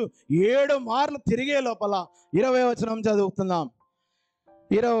 7వ రోజు 7 మార్లు తిరిగే లోపల 20వ వచనం చదువుతున్నాం.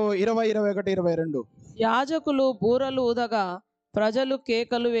 21-22. యాజకులు బూరలు ఊదగా ప్రజలు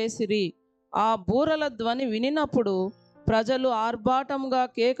కేకలు వేసిరి. ఆ బూరల ధ్వని వినినప్పుడు ప్రజలు ఆర్భాటముగా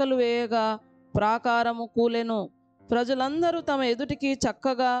కేకలు వేయగా ప్రాకారము కూలెను. ప్రజలందరూ తమ ఎదుటికి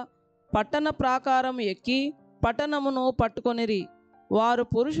చక్కగా పట్టణ ప్రాకారం ఎక్కి పట్టణమును పట్టుకొనిరి. వారు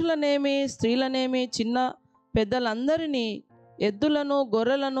పురుషులనేమి స్త్రీలనేమి చిన్న పెద్దలందరినీ, ఎద్దులను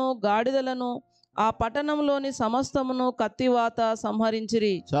గొర్రెలను గాడిదలను ఆ పట్టణంలోని సమస్తమును కత్తివాత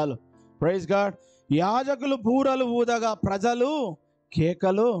సంహరించిరి. చాలు, ప్రైజ్ గాడ్. యాజకులు బూరలు ఊదగా ప్రజలు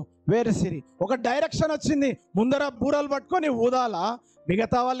కేకలు వేసిరి. ఒక డైరెక్షన్ వచ్చింది, ముందర బూరలు పట్టుకొని ఊదాలా,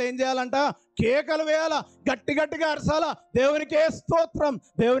 మిగతా వాళ్ళు ఏం చేయాలంట, కేకలు వేయాలా, గట్టి గట్టిగా అరసాలా, దేవునికే స్తోత్రం,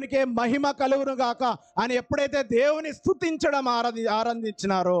 దేవునికే మహిమ కలుగును గాక అని ఎప్పుడైతే దేవుని స్తుతించడం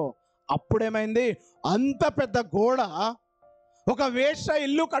ఆరంభించినారో అప్పుడేమైంది, అంత పెద్ద గోడ, ఒక వేశ్య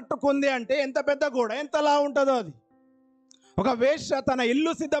ఇల్లు కట్టుకుంది అంటే ఎంత పెద్ద గోడ, ఎంతలా ఉంటుందో అది. ఒక వేశ్య తన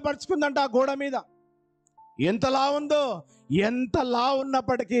ఇల్లు సిద్ధపరచుకుందంట ఆ గోడ మీద, ఎంతలా ఉందో, ఎంతలా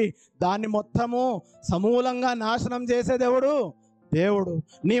ఉన్నప్పటికీ దాన్ని మొత్తము సమూలంగా నాశనం చేసేది ఎవడు? దేవుడు.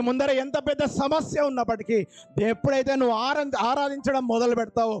 నీ ముందర ఎంత పెద్ద సమస్య ఉన్నప్పటికీ ఎప్పుడైతే నువ్వు ఆరాధించడం మొదలు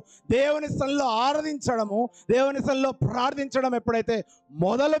పెడతావో, దేవుని సన్నిధిలో ఆరాధించడము, దేవుని సన్నిధిలో ప్రార్థించడం ఎప్పుడైతే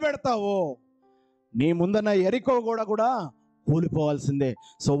మొదలు పెడతావో, నీ ముందర ఎరికో కూడా కూలిపోవాల్సిందే.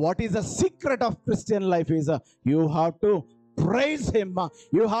 So what is the secret of Christian life is you have to praise him,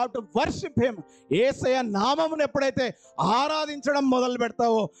 you have to worship him. యేసయ్య నామమును ఎప్పుడైతే ఆరాధించడం మొదలు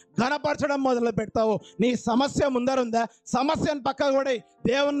పెడతావో, ఘనపరచడం మొదలు పెడతావో, నీ సమస్య ముందరుందా, సమస్యను పక్కకు పడి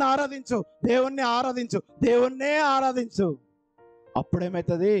దేవుణ్ణి ఆరాధించు, దేవుణ్ణి ఆరాధించు, దేవుణ్ణే ఆరాధించు.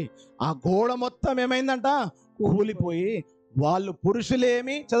 అప్పుడేమవుతుంది, ఆ గోడ మొత్తం ఏమైందంట, కూలిపోయి వాళ్ళు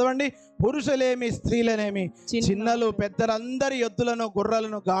పురుషులేమి, చదవండి, పురుషులేమి స్త్రీలనేమి, చిన్నలు పెద్దలందరి ఎద్దులను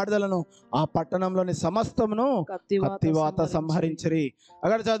గొర్రెలను గాడిదలను ఆ పట్టణంలోని సమస్తమును కత్తివాత సంహరించిరి.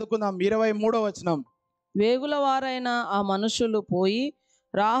 అక్కడ చదువుకుందాం 23వ వచనం. వేగుల వారైన ఆ మనుషులు పోయి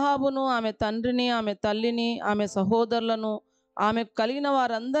రాహాబును, ఆమె తండ్రిని, ఆమె తల్లిని, ఆమె సహోదరులను, ఆమెకు కలిగిన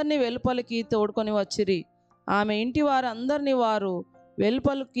వారందరినీ వెలుపలికి తోడుకొని వచ్చిరి. ఆమె ఇంటి వారందరినీ వారు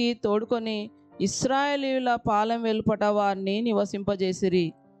వెలుపలికి తోడుకొని ఇశ్రాయేలీయుల పాలెం వెలుపట వారిని నివసింపజేసిరి.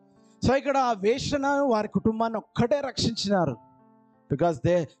 సో ఇక్కడ ఆ వేశ్యన వారి కుటుంబాన్ని ఒక్కటే రక్షించినారు. బికాస్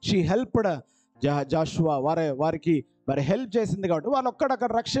షీ హెల్ప్డ్ జాషువా, వారికి మరి హెల్ప్ చేసింది కాబట్టి వాళ్ళు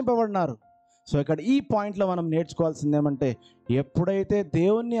ఒక్కడక్కడ రక్షింపబడినారు. సో ఇక్కడ ఈ పాయింట్లో మనం నేర్చుకోవాల్సింది ఏమంటే, ఎప్పుడైతే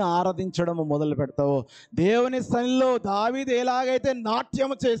దేవుణ్ణి ఆరాధించడం మొదలు పెడతావో, దేవుని సన్నిధిలో దావీదు ఎలాగైతే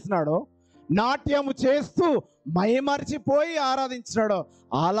నాట్యము చేసినాడో, నాట్యము చేస్తూ మైమరిచిపోయి ఆరాధించినాడో,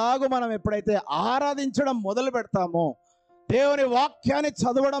 అలాగూ మనం ఎప్పుడైతే ఆరాధించడం మొదలు పెడతామో, దేవుని వాక్యాన్ని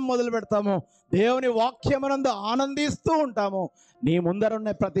చదవడం మొదలు పెడతామో, దేవుని వాక్యమునందు ఆనందిస్తూ ఉంటామో, నీ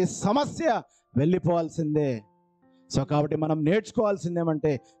ముందరున్న ప్రతి సమస్య వెళ్ళిపోవాల్సిందే. సో కాబట్టి మనం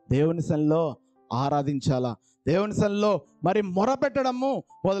నేర్చుకోవాల్సిందేమంటే, దేవుని సన్నిధిలో ఆరాధించాలా, దేవుని సన్నిధిలో మరి మొరపెట్టడము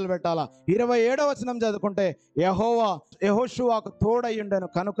మొదలు పెట్టాలా. 27వ వచనం చదువుకుంటే, యెహోషువకు తోడయ్యుండెను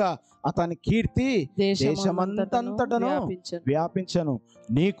కనుక అతని కీర్తి దేశమంతటను వ్యాపించను.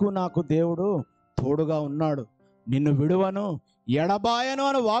 నీకు నాకు దేవుడు తోడుగా ఉన్నాడు, నిన్ను విడువను ఎడబాయను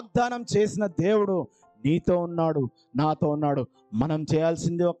అని వాగ్దానం చేసిన దేవుడు నీతో ఉన్నాడు, నాతో ఉన్నాడు. మనం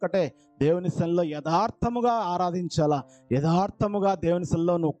చేయాల్సింది ఒక్కటే, దేవుని సన్నిధిలో యథార్థముగా ఆరాధించాలా. యథార్థముగా దేవుని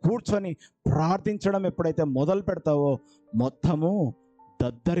సన్నిధిలో నువ్వు కూర్చొని ప్రార్థించడం ఎప్పుడైతే మొదలు పెడతావో, మొత్తము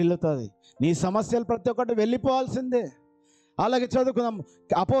దద్దరిల్లుతుంది. నీ సమస్యలు ప్రతి ఒక్కటి వెళ్ళిపోవాల్సిందే. అలాగే చదువుకుందాం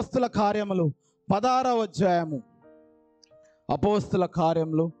అపోస్తుల కార్యములు 16వ అధ్యాయము. అపోస్తుల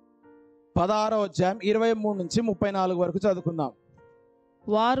కార్యములు 16వ అధ్యాయం 23 నుంచి 34 వరకు చదువుకుందాం.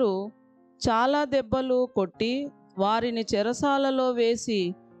 వారు చాలా దెబ్బలు కొట్టి వారిని చెరసాలలో వేసి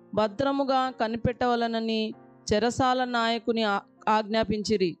భద్రముగా కనిపెట్టవలనని చెరసాల నాయకుని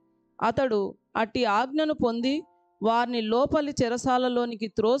ఆజ్ఞాపించిరి. అతడు అట్టి ఆజ్ఞను పొంది వారిని లోపలి చెరసాలలోనికి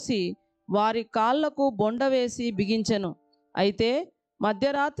త్రోసి వారి కాళ్లకు బొండ వేసి బిగించెను. అయితే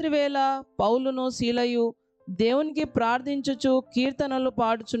మధ్యరాత్రి వేళ పౌలును శీలయు దేవునికి ప్రార్థించుచు కీర్తనలు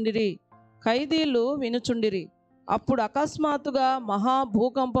పాడుచుండిరి. ఖైదీలు వినుచుండిరి. అప్పుడు అకస్మాత్తుగా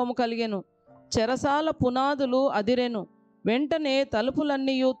మహాభూకంపము కలిగెను. చెరసాల పునాదులు అదిరెను. వెంటనే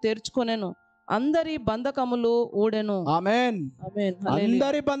తలుపులన్నీయు తెరుచుకొనెను. అందరి బంధకములు ఊడెను. ఆమేన్.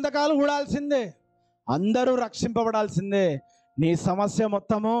 అందరి బంధకాలు ఊడాల్సిందే, అందరూ రక్షింపబడాల్సిందే, నీ సమస్య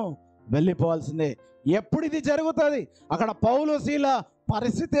మొత్తము వెళ్ళిపోవాల్సిందే. ఎప్పుడు ఇది జరుగుతుంది? అక్కడ పౌలు శీల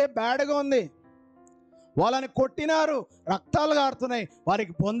పరిస్థితి బ్యాడ్గా ఉంది. వాళ్ళని కొట్టినారు, రక్తాలు కారుతున్నాయి,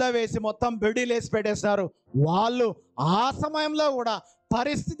 వారికి బొంద వేసి మొత్తం బెడీలు వేసి పెట్టేసినారు. వాళ్ళు ఆ సమయంలో కూడా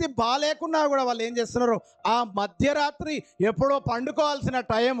పరిస్థితి బాగాలేకున్నా కూడా వాళ్ళు ఏం చేస్తున్నారు, ఆ మధ్యరాత్రి ఎప్పుడో పండుకోవాల్సిన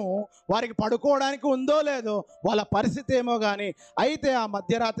టైము వారికి పడుకోవడానికి ఉందో లేదో వాళ్ళ పరిస్థితి ఏమో కానీ, అయితే ఆ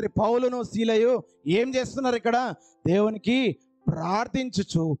మధ్యరాత్రి పౌలును సీలయు ఏం చేస్తున్నారు ఇక్కడ, దేవునికి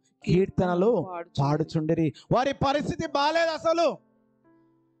ప్రార్థించుచు కీర్తనలు పాడుచుండిరి. వారి పరిస్థితి బాలేదు, అసలు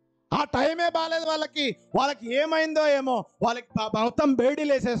ఆ టైమే బాలేదు వాళ్ళకి ఏమైందో ఏమో, వాళ్ళకి మొత్తం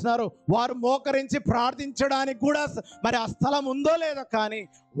బేడీలు వేసేసినారు. వారు మోకరించి ప్రార్థించడానికి కూడా మరి ఆ స్థలం ఉందో లేదో, కానీ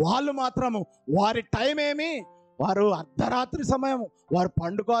వాళ్ళు మాత్రము వారి టైం ఏమి, వారు అర్ధరాత్రి సమయం, వారు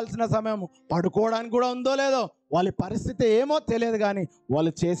పండుకోవాల్సిన సమయం, పడుకోవడానికి కూడా ఉందో లేదో, వాళ్ళ పరిస్థితి ఏమో తెలియదు, కానీ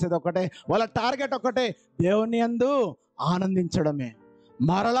వాళ్ళు చేసేది ఒకటే, వాళ్ళ టార్గెట్ ఒకటే, దేవుని యందు ఆనందించడమే.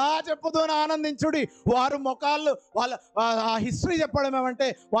 మరలా చెప్పుతూనే ఆనందించుడి. వారు మొకాళ్ళు వాళ్ళ ఆ హిస్టరీ చెప్పడం ఏమంటే,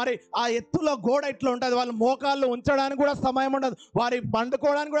 వారి ఆ ఎత్తులో గోడ ఇట్లా ఉంటుంది, వాళ్ళు మోకాళ్ళు ఉంచడానికి కూడా సమయం ఉండదు, వారి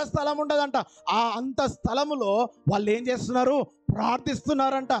పండుకోవడానికి కూడా స్థలం ఉండదంట. ఆ అంత స్థలములో వాళ్ళు ఏం చేస్తున్నారు,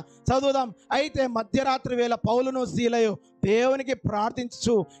 ప్రార్థిస్తున్నారంట. చదువుదాం. అయితే మధ్యరాత్రి వేళ పౌలును సీలయు దేవునికి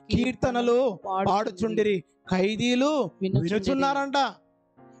ప్రార్థించు కీర్తనలు పాడుచుండిరి, ఖైదీలు వినుచున్నారంట.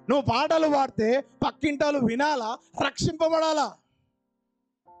 నువ్వు పాటలు పాడితే పక్కింటలు వినాలా, రక్షింపబడాలా?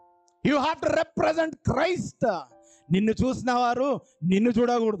 You have to represent Christ. నిన్ను చూసిన వారు నిన్ను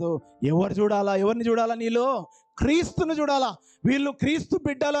చూడకూడదు. ఎవరిని చూడాలా? నీలో క్రీస్తును చూడాలా. వీళ్ళు క్రీస్తు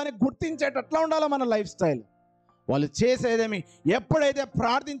బిడ్డలు అని గుర్తించేటట్లా ఉండాలా మన లైఫ్ స్టైల్. వాళ్ళు చేసేదేమి, ఎప్పుడైతే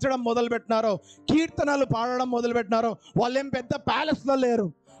ప్రార్థించడం మొదలుపెట్టినారో, కీర్తనలు పాడడం మొదలుపెట్టినారో, వాళ్ళు ఏం పెద్ద ప్యాలెస్లో లేరు,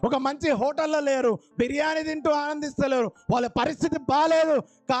 ఒక మంచి హోటల్లో లేరు, బిర్యానీ తింటూ ఆనందిస్తలేరు, వాళ్ళ పరిస్థితి బాగాలేదు.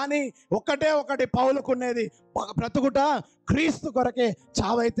 కానీ ఒకటి పౌలుకునేది, బ్రతుకుట క్రీస్తు కొరకే,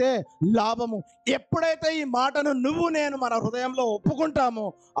 చావైతే లాభము. ఎప్పుడైతే ఈ మాటను నువ్వు నేను మన హృదయంలో ఒప్పుకుంటామో,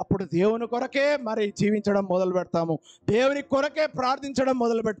 అప్పుడు దేవుని కొరకే మరి జీవించడం మొదలు పెడతాము, దేవుని కొరకే ప్రార్థించడం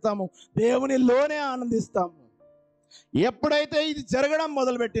మొదలు పెడతాము, దేవునిలోనే ఆనందిస్తాము. ఎప్పుడైతే ఇది జరగడం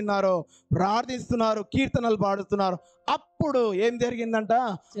మొదలుపెట్టినారో, ప్రార్థిస్తున్నారు, కీర్తనలు పాడుతున్నారు, అప్పుడు ఏం జరిగిందంట,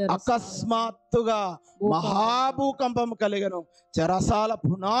 అకస్మాత్తుగా మహాభూకంపం కలిగను, చెరసాల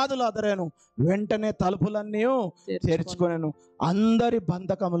పునాదులు అదరేను, వెంటనే తలుపులన్నీ తెరుచుకొనెను, అందరి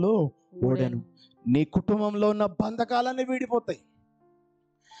బంధకములు ఊడెను. నీ కుటుంబంలో ఉన్న బంధకాలన్నీ వీడిపోతాయి,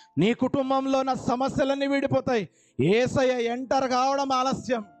 నీ కుటుంబంలో ఉన్న సమస్యలన్నీ వీడిపోతాయి. యేసయ్య ఎంటర్ కావడం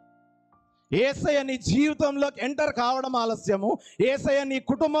ఆలస్యం, యేసయ్య నీ జీవితంలోకి ఎంటర్ కావడం ఆలస్యము, యేసయ్య నీ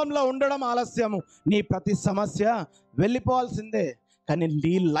కుటుంబంలో ఉండడం ఆలస్యము. నీ ప్రతి సమస్య వెళ్ళిపోవాల్సిందే. కానీ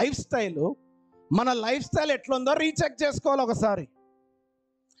నీ లైఫ్ స్టైల్, మన లైఫ్ స్టైల్ ఎట్లుందో రీచెక్ చేసుకోవాలి ఒకసారి.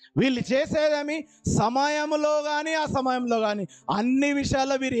 వీళ్ళు చేసేదేమి, సమయంలో కానీ అసమయంలో కానీ అన్ని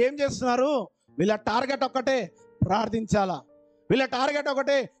విషయాల్లో వీరు ఏం చేస్తున్నారు, వీళ్ళ టార్గెట్ ఒకటే, ప్రార్థించాలా. వీళ్ళ టార్గెట్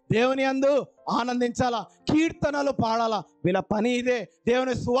ఒకటే, దేవుని యందు ఆనందించాలా, కీర్తనలు పాడాలా. వీళ్ళ పని ఇదే,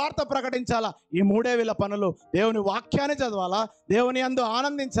 దేవుని సువార్త ప్రకటించాలా. ఈ మూడే వీళ్ళ పనులు. దేవుని వాక్యాన్ని చదవాలా, దేవుని యందు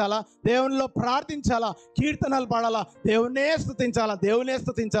ఆనందించాలా, దేవునిలో ప్రార్థించాలా, కీర్తనలు పాడాలా, దేవునే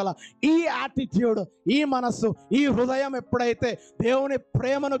స్తుతించాలా. ఈ యాటిట్యూడ్, ఈ మనస్సు, ఈ హృదయం ఎప్పుడైతే దేవుని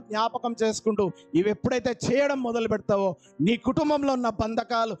ప్రేమను జ్ఞాపకం చేసుకుంటూ ఇవి ఎప్పుడైతే చేయడం మొదలు పెడతావో, నీ కుటుంబంలో ఉన్న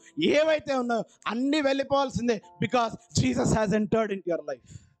బంధకాలు ఏవైతే ఉన్నాయో అన్నీ వెళ్ళిపోవాల్సిందే. Because Jesus has entered in your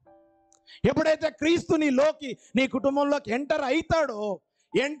life. ఎప్పుడైతే క్రీస్తు నీలోకి, నీ కుటుంబంలోకి ఎంటర్ అవుతాడో,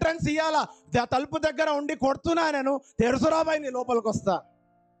 ఎంట్రన్స్ ఇయ్యాలా. తలుపు దగ్గర ఉండి కొడుతున్నా నేను, తెరుసురాబాయి నీ లోపలికి వస్తా.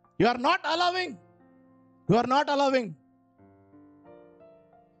 You are not allowing.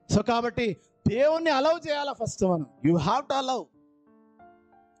 So కాబట్టి దేవుణ్ణి అలౌ చేయాలా ఫస్ట్ మనం. You have to allow.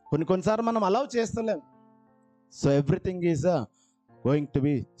 కొన్నిసార్లు మనం allow చేస్తలేం. So everything is going to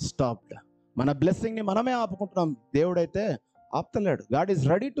be stopped. మన బ్లెస్సింగ్ని మనమే ఆపుకుంటున్నాం, దేవుడైతే ఆపుతలేడు. God is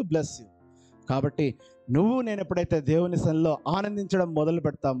ready to bless you. కాబట్టి నువ్వు నేను ఎప్పుడైతే దేవుని సన్నిధిలో ఆనందించడం మొదలు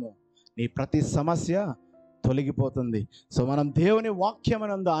పెడతామో, నీ ప్రతి సమస్య తొలగిపోతుంది. సో మనం దేవుని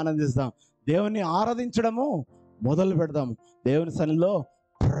వాక్యమునందు ఆనందిస్తాం, దేవుని ఆరాధించడము మొదలు పెడదాము, దేవుని సన్నిధిలో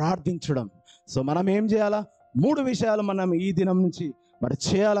ప్రార్థించడం. సో మనం ఏం చేయాలా, 3 విషయాలు మనం ఈ దినం నుంచి మరి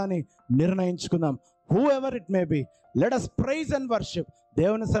చేయాలని నిర్ణయించుకుందాం. Who ever it may be, let us praise and worship.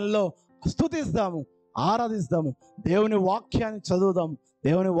 దేవుని సన్నిధిలో స్తుతిస్తాము, ఆరాధిస్తాము, దేవుని వాక్యాన్ని చదువుదాము,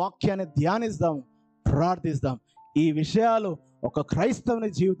 దేవుని వాక్యాన్ని ధ్యానిస్తాము, ప్రార్థిస్తాం. ఈ విషయాలు ఒక క్రైస్తవుని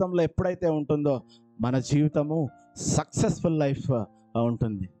జీవితంలో ఎప్పుడైతే ఉంటుందో, మన జీవితము సక్సెస్ఫుల్ లైఫ్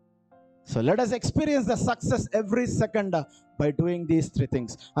ఉంటుంది. So let us experience the success every second by doing these 3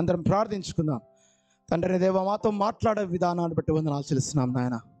 things. అందరం ప్రార్థించుకుందాం. తండ్రి దేవ, మాతో మాట్లాడే విధానాన్ని బట్టి వందనాలు చెల్లిస్తున్నాం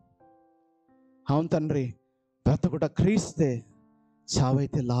నాయన. అవును తండ్రి, బ్రతుకుట క్రీస్తే,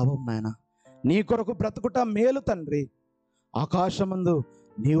 చావైతే లాభం నాయన. నీ కొరకు బ్రతుకుట మేలు తండ్రి. ఆకాశమందు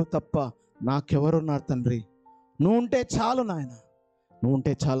నీవు తప్ప నాకెవరున్నారు తండ్రి. నువ్వు ఉంటే చాలు నాయన, నువ్వు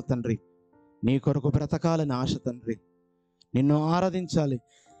ఉంటే చాలు తండ్రి. నీ కొరకు బ్రతకాలని ఆశ తండ్రి. నిన్ను ఆరాధించాలి,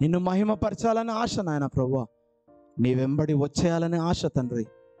 నిన్ను మహిమపరచాలనే ఆశ నాయన ప్రభువా. నీ వెంబడి వచ్చేయాలనే ఆశ తండ్రి.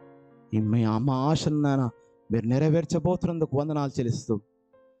 మా ఆశను నాయన మీరు నెరవేర్చబోతున్నందుకు వందనాలు చెల్లిస్తూ,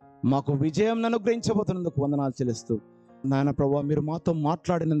 మాకు విజయం అనుగ్రహించబోతున్నందుకు వందనాలు చెల్లిస్తూ, నాయన ప్రభువా మీరు మాతో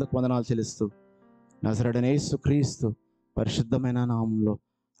మాట్లాడినందుకు వందనాలు చెల్లిస్తూ, నజరేయుడైన యేసు క్రీస్తు పరిశుద్ధమైన నామంలో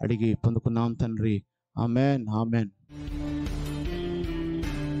అడిగి పొందుకున్నాం తండ్రి. ఆమేన్, ఆమేన్.